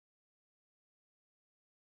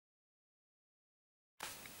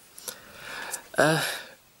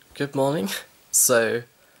Good morning. So,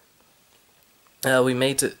 we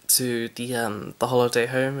made it to the holiday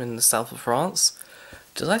home in the south of France.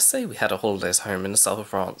 Did I say we had a holidays home in the south of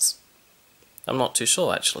France? I'm not too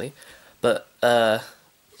sure, actually. But,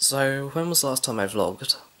 so when was the last time I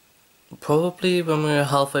vlogged? Probably when we were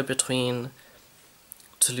halfway between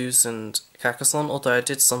Toulouse and Carcassonne, although I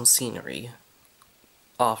did some scenery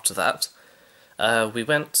after that. We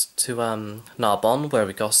went to Narbonne, where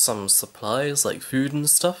we got some supplies, like food and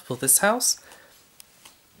stuff, for this house.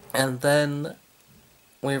 And then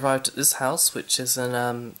we arrived at this house, which is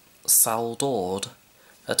in Salles D'Aude,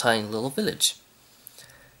 a tiny little village.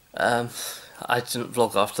 I didn't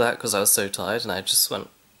vlog after that because I was so tired, and I just went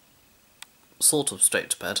sort of straight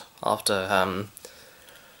to bed after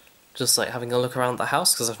just like having a look around the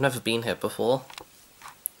house, because I've never been here before.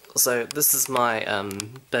 So this is my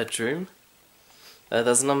bedroom.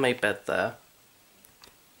 There's an unmade bed there.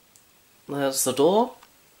 There's the door,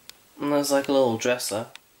 and there's like a little dresser.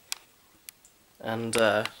 And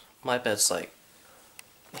my bed's like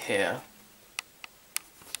here.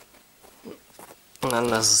 And then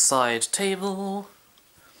there's a side table,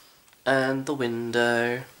 and the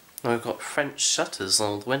window. And we've got French shutters on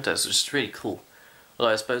all the windows, which is really cool.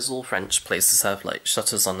 Although I suppose all French places have like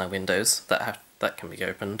shutters on their windows that can be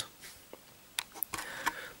opened.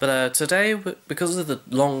 But today, because of the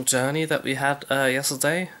long journey that we had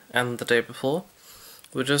yesterday and the day before,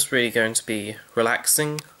 we're just really going to be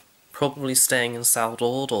relaxing, probably staying in Salles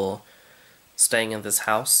D'Aude or staying in this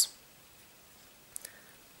house.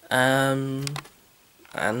 And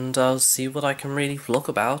I'll see what I can really vlog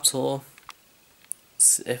about, or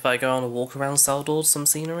if I go on a walk around Salles D'Aude, some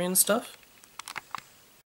scenery and stuff.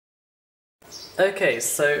 Okay,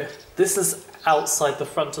 so this is outside the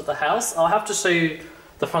front of the house. I'll have to show you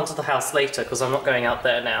the front of the house later, because I'm not going out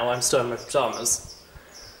there now, I'm still in my pyjamas.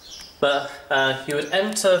 But you would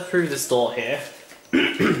enter through this door here.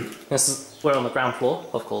 We're on the ground floor,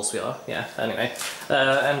 of course we are, yeah, anyway.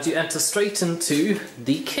 And you enter straight into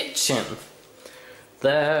the kitchen.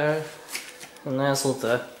 There, and there's all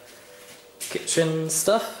the kitchen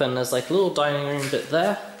stuff, and there's like a little dining room bit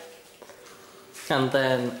there. And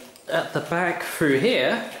then at the back through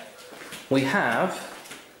here, we have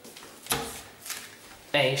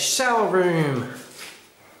a shower room.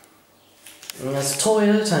 And there's a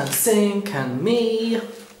toilet and a sink and me.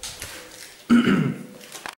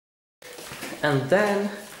 And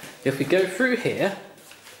then, if we go through here,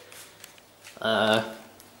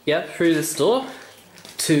 through this door,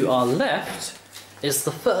 to our left is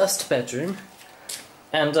the first bedroom.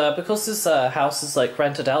 And because this house is like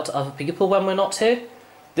rented out to other people when we're not here,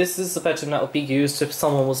 this is the bedroom that would be used if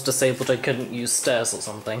someone was disabled and couldn't use stairs or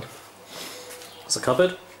something. There's a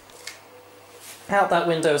cupboard. Out that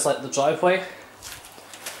window is like the driveway.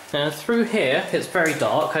 And through here, it's very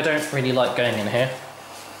dark. I don't really like going in here.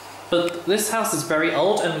 But this house is very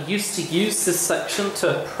old, and we used to use this section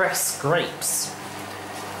to press grapes,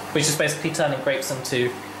 which is basically turning grapes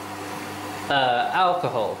into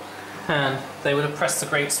alcohol. And they would have pressed the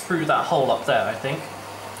grapes through that hole up there, I think.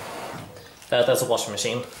 There's a washing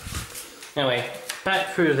machine. Anyway, back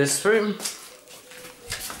through this room.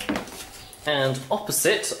 And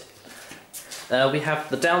opposite, we have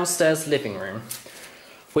the downstairs living room,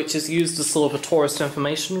 which is used as sort of a tourist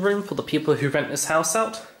information room for the people who rent this house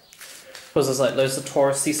out. Because there's like loads of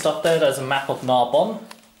touristy stuff there. There's a map of Narbonne.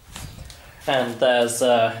 And there's,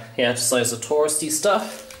 just loads of touristy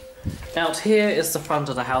stuff. Out here is the front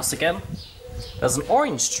of the house again. There's an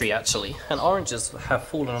orange tree, actually. And oranges have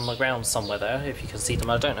fallen on the ground somewhere there, if you can see them.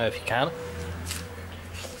 I don't know if you can.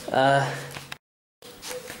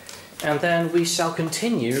 And then we shall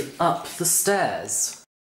continue up the stairs.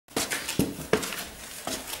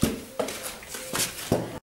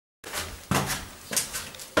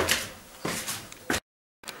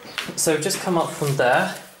 So we've just come up from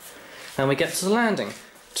there, and we get to the landing.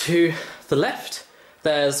 To the left,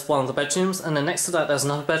 there's one of the bedrooms, and then next to that there's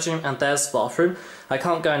another bedroom, and there's the bathroom. I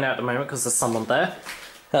can't go in there at the moment because there's someone there.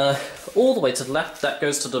 All the way to the left, that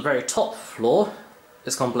goes to the very top floor.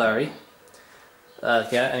 It's gone blurry.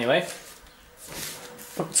 Anyway.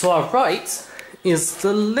 To our right is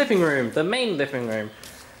the living room, the main living room.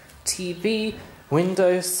 TV,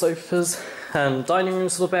 windows, sofas, and dining room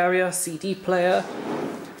sort of area, CD player.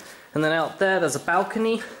 And then out there's a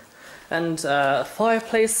balcony and a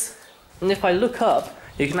fireplace. And if I look up,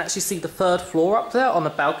 you can actually see the third floor up there on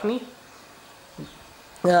the balcony.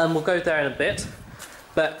 We'll go there in a bit.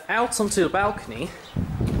 But out onto the balcony,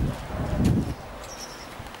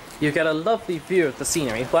 you get a lovely view of the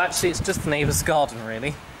scenery. Well, actually, it's just the neighbour's garden,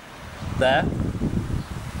 really. There.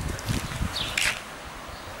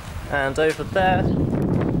 And over there, you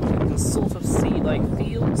can sort of see like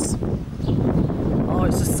fields. Oh,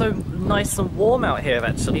 it's just so nice and warm out here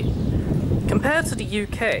actually. Compared to the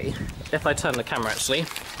UK, if I turn the camera actually,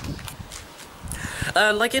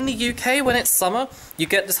 like in the UK when it's summer, you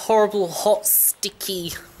get this horrible, hot,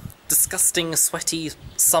 sticky, disgusting, sweaty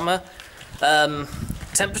summer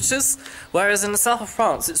temperatures, whereas in the south of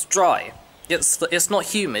France it's dry. It's not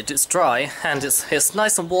humid, it's dry, and it's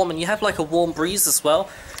nice and warm, and you have like a warm breeze as well.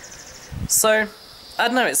 So, I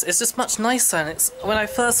don't know, it's just much nicer, and when I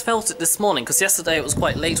first felt it this morning, because yesterday it was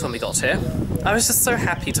quite late when we got here, I was just so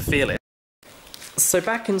happy to feel it. So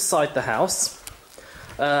back inside the house,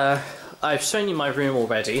 I've shown you my room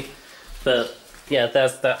already, but yeah,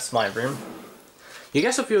 that's my room. You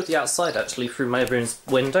get a view of the outside actually through my room's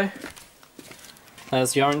window.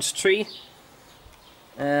 There's the orange tree,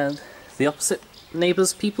 and the opposite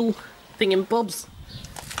neighbours' people thingamabobs.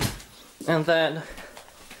 And then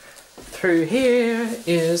through here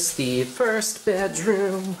is the first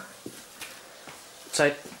bedroom, which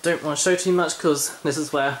I don't want to show too much because this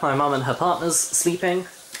is where my mum and her partner's sleeping.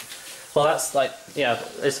 Well, that's like, yeah,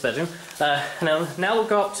 it's a bedroom. Now we'll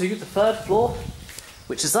go up to the third floor,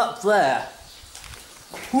 which is up there.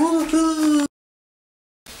 Woohoo!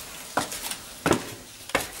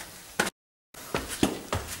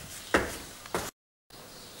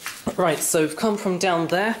 Right, so we've come from down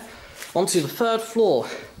there onto the third floor,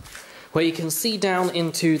 where you can see down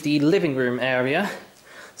into the living room area.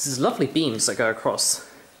 This is lovely beams that go across.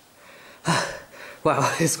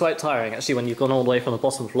 Wow, it's quite tiring actually when you've gone all the way from the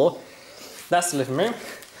bottom floor. That's the living room.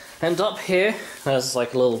 And up here, there's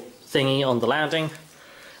like a little thingy on the landing.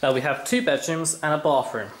 We have 2 bedrooms and a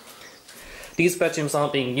bathroom. These bedrooms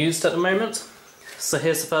aren't being used at the moment. So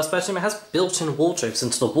here's the first bedroom. It has built-in wardrobes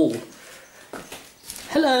into the wall.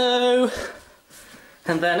 Hello!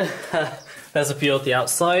 And then there's a view of the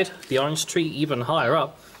outside, the orange tree even higher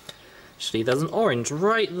up. Actually, there's an orange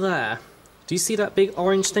right there. Do you see that big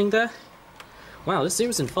orange thing there? Wow, this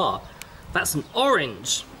zooms in far. That's an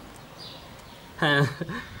orange!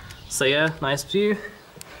 So yeah, nice view.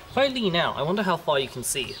 If I lean out, I wonder how far you can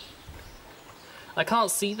see. I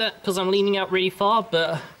can't see that because I'm leaning out really far,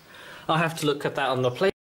 but I'll have to look at that on the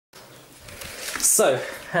plate. So,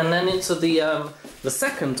 and then into the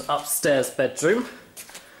second upstairs bedroom,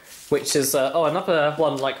 which is, oh, another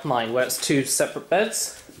one like mine, where it's 2 separate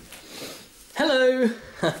beds. Hello!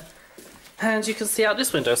 And you can see out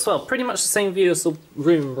this window as well, pretty much the same view as the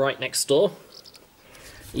room right next door.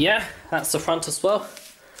 Yeah, that's the front as well.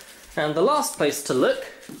 And the last place to look,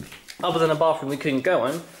 other than a bathroom we couldn't go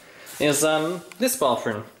in, is this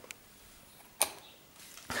bathroom.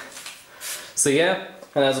 So yeah,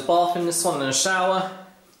 and there's a bath in this one and a shower.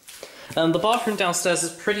 And the bathroom downstairs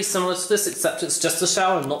is pretty similar to this, except it's just a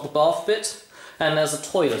shower and not the bath bit. And there's a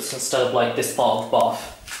toilet instead of like this part of the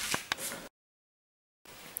bath.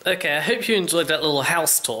 Okay, I hope you enjoyed that little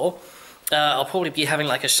house tour. I'll probably be having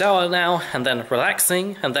like a shower now, and then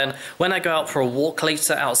relaxing, and then when I go out for a walk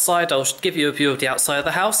later outside, I'll give you a view of the outside of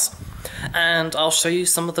the house, and I'll show you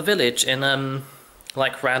some of the village in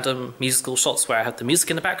like random musical shots where I have the music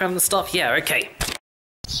in the background and stuff. Yeah, okay.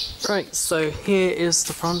 Right, so here is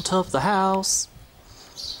the front of the house,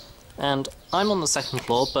 and I'm on the second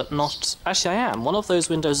floor, but not... Actually, I am. One of those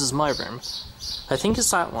windows is my room. I think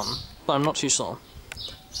it's that one, but I'm not too sure.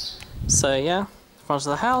 So yeah, front of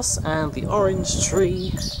the house, and the orange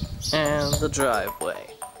tree, and the driveway.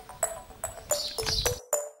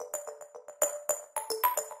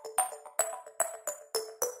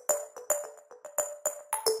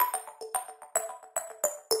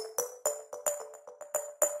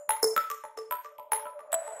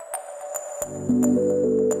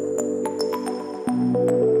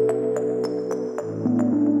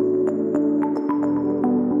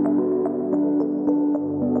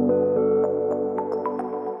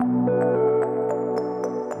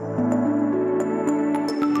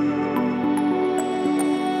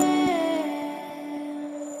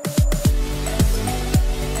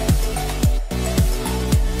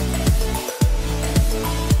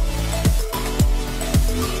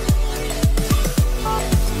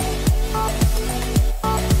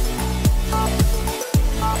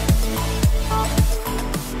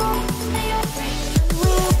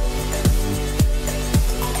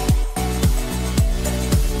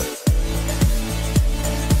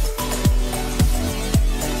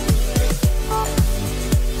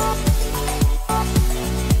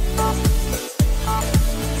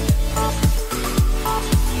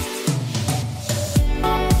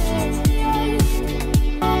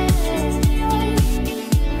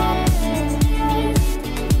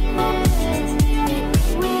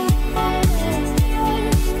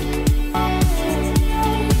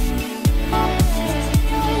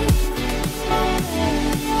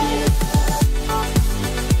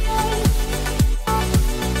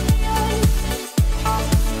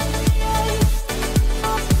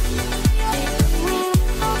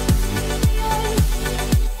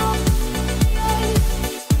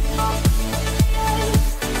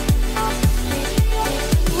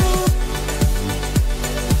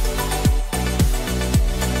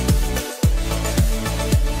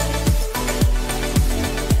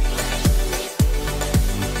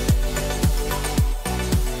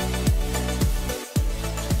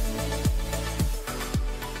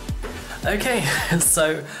 Okay,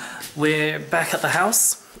 so we're back at the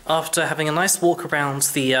house after having a nice walk around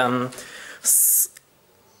the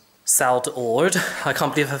Salles D'Aude. I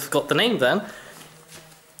can't believe I forgot the name then.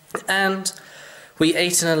 And we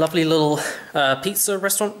ate in a lovely little pizza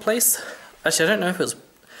restaurant place. Actually, I don't know if it was...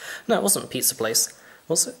 No, it wasn't a pizza place.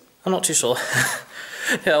 Was it? I'm not too sure.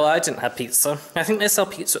 Yeah, well, I didn't have pizza. I think they sell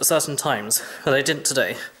pizza at certain times, but I didn't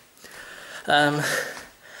today. And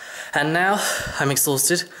now I'm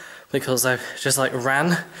exhausted because I just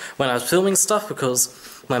ran when I was filming stuff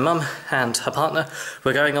because my mum and her partner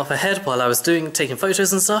were going off ahead while I was taking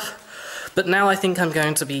photos and stuff. But now I think I'm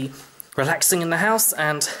going to be relaxing in the house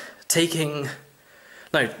and doing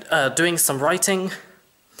some writing,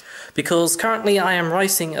 because currently I am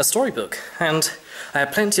writing a storybook and I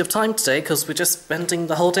have plenty of time today because we're just spending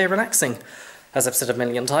the whole day relaxing, as I've said a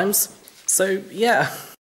million times. So yeah.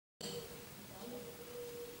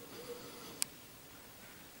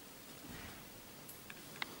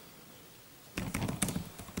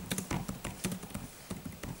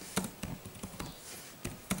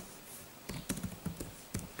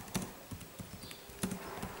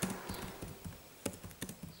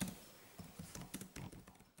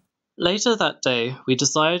 Later that day, we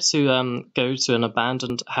decided to go to an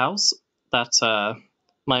abandoned house that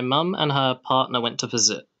my mum and her partner went to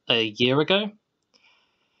visit a year ago.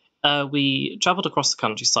 We travelled across the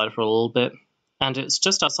countryside for a little bit, and it's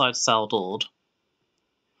just outside Salles D'Aude.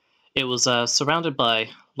 It was surrounded by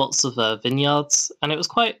lots of vineyards, and it was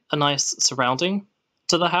quite a nice surrounding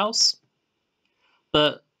to the house.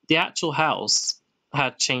 But the actual house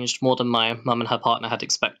had changed more than my mum and her partner had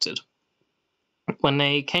expected. When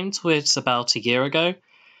they came to it about a year ago,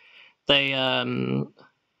 it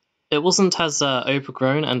wasn't as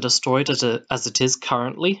overgrown and destroyed as it is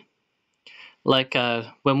currently.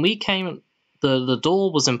 When we came, the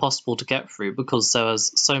door was impossible to get through because there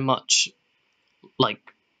was so much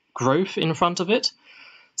growth in front of it.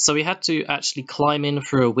 So we had to actually climb in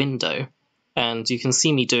through a window, and you can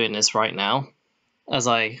see me doing this right now as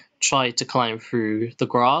I try to climb through the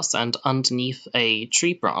grass and underneath a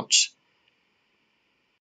tree branch.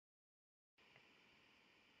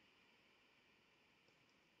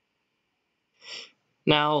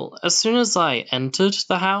 Now, as soon as I entered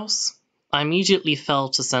the house, I immediately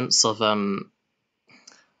felt a sense of, I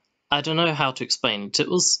don't know how to explain it. It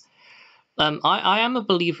was, I am a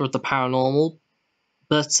believer of the paranormal,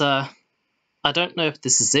 but I don't know if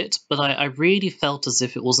this is it, but I really felt as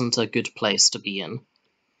if it wasn't a good place to be in.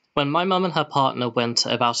 When my mum and her partner went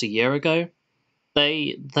about a year ago,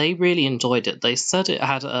 they really enjoyed it. They said it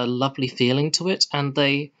had a lovely feeling to it, and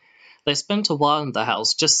they spent a while in the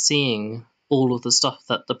house just seeing all of the stuff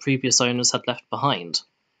that the previous owners had left behind.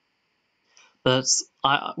 But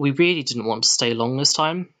we really didn't want to stay long this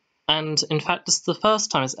time, and in fact this is the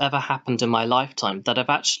first time it's ever happened in my lifetime that I've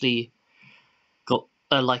actually got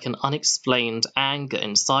an unexplained anger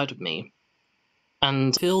inside of me,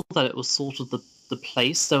 and I feel that it was sort of the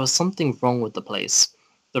place. There was something wrong with the place.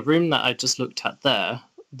 The room that I just looked at there,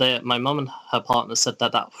 my mum and her partner said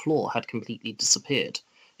that floor had completely disappeared.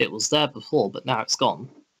 It was there before, but now it's gone.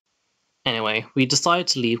 Anyway, we decided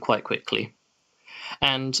to leave quite quickly.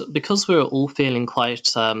 And because we were all feeling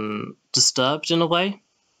quite disturbed in a way,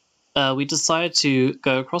 we decided to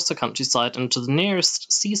go across the countryside and to the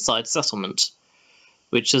nearest seaside settlement,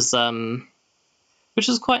 which is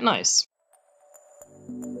quite nice.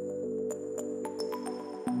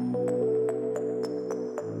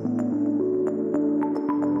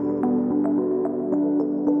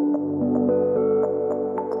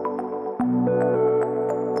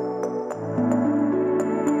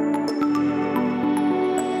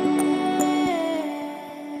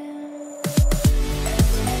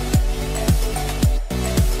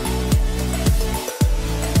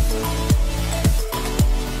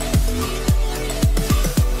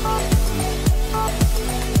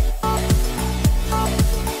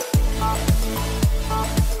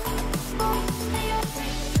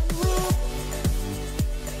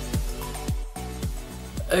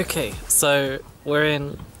 Okay, so we're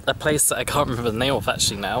in a place that I can't remember the name of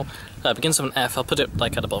actually now. It begins with an F. I'll put it at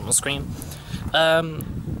the bottom of the screen.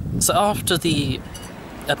 So after the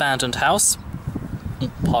abandoned house,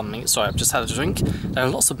 pardon me, sorry, I've just had a drink. There are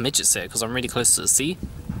lots of midgets here because I'm really close to the sea.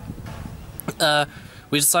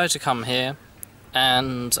 We decided to come here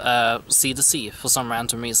and see the sea for some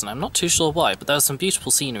random reason. I'm not too sure why, but there was some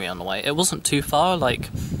beautiful scenery on the way. It wasn't too far, 10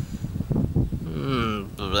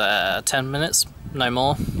 minutes. No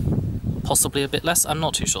more, possibly a bit less, I'm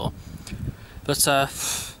not too sure. But that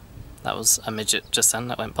was a midget just then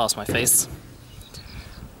that went past my face.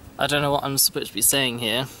 I don't know what I'm supposed to be saying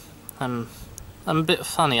here. I'm I'm a bit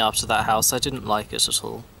funny after that house, I didn't like it at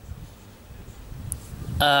all.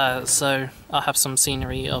 So I'll have some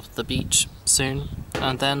scenery of the beach soon,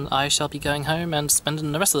 and then I shall be going home and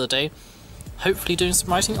spending the rest of the day hopefully doing some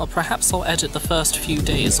writing, or perhaps I'll edit the first few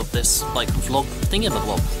days of this, like, vlog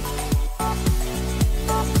thingamablob.